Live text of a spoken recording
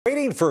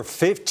Waiting for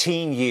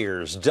 15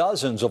 years,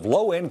 dozens of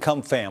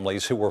low-income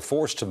families who were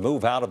forced to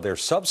move out of their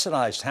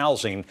subsidized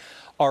housing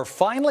are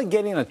finally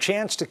getting a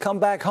chance to come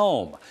back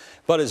home.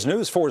 But as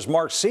News4's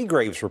Mark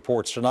Segraves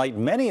reports tonight,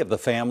 many of the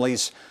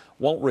families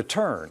won't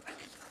return.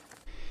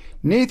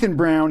 Nathan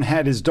Brown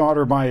had his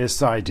daughter by his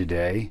side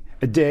today,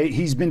 a day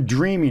he's been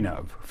dreaming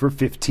of for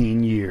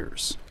 15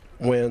 years.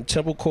 When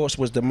Temple Courts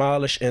was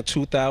demolished in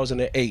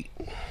 2008,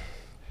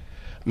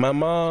 my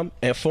mom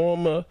and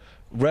former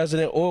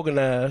resident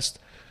organized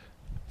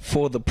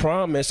for the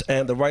promise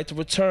and the right to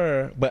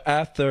return, but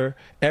after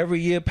every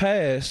year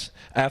passed,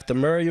 after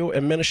Muriel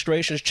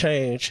administration's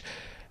change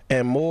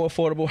and more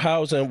affordable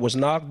housing was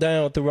knocked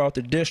down throughout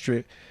the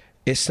district,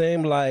 it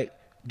seemed like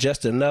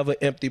just another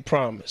empty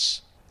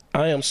promise.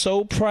 I am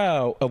so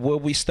proud of where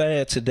we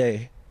stand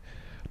today,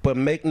 but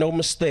make no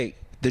mistake,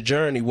 the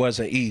journey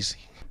wasn't easy.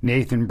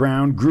 Nathan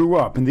Brown grew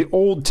up in the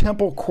old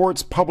Temple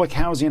Courts public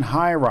housing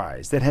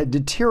high-rise that had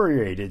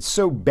deteriorated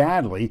so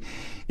badly.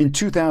 In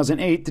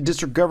 2008, the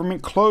district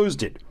government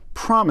closed it,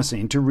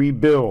 promising to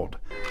rebuild.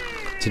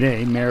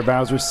 Today, Mayor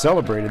Bowser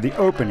celebrated the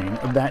opening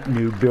of that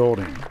new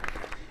building.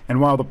 And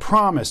while the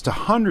promise to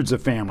hundreds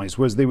of families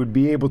was they would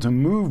be able to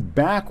move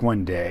back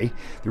one day,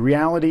 the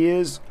reality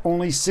is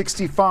only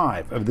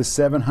 65 of the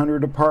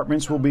 700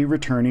 apartments will be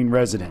returning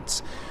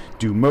residents,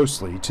 due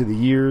mostly to the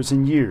years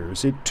and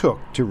years it took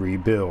to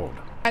rebuild.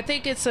 I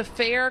think it's a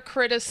fair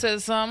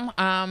criticism.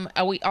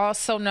 We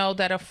also know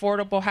that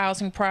affordable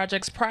housing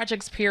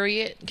projects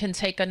period, can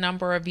take a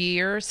number of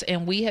years,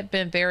 and we have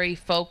been very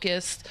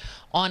focused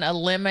on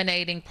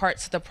eliminating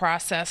parts of the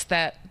process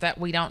that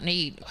we don't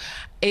need.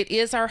 It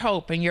is our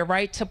hope, and you're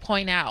right to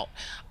point out,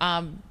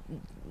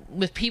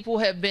 with people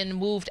who have been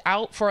moved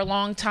out for a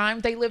long time,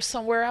 they live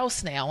somewhere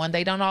else now, and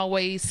they don't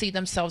always see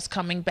themselves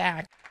coming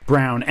back.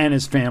 Brown and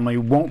his family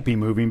won't be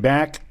moving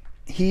back.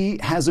 He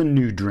has a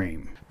new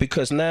dream.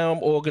 Because now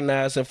I'm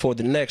organizing for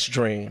the next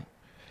dream,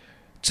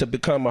 to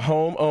become a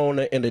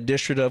homeowner in the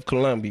District of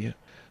Columbia.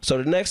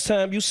 So the next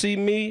time you see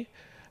me,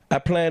 I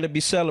plan to be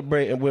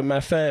celebrating with my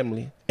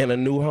family in a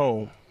new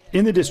home.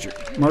 In the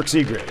district, Mark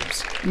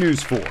Segraves,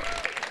 News 4.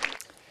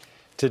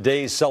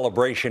 Today's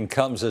celebration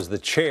comes as the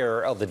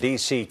chair of the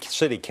D.C.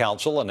 City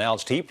Council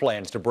announced he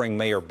plans to bring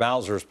Mayor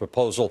Bowser's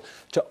proposal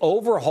to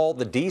overhaul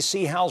the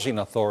D.C. Housing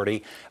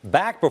Authority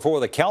back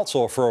before the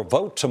council for a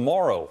vote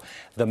tomorrow.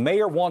 The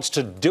mayor wants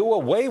to do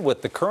away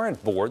with the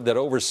current board that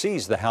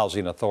oversees the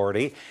Housing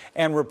Authority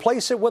and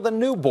replace it with a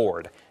new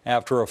board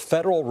after a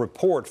federal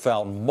report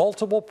found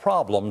multiple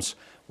problems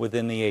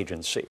within the agency.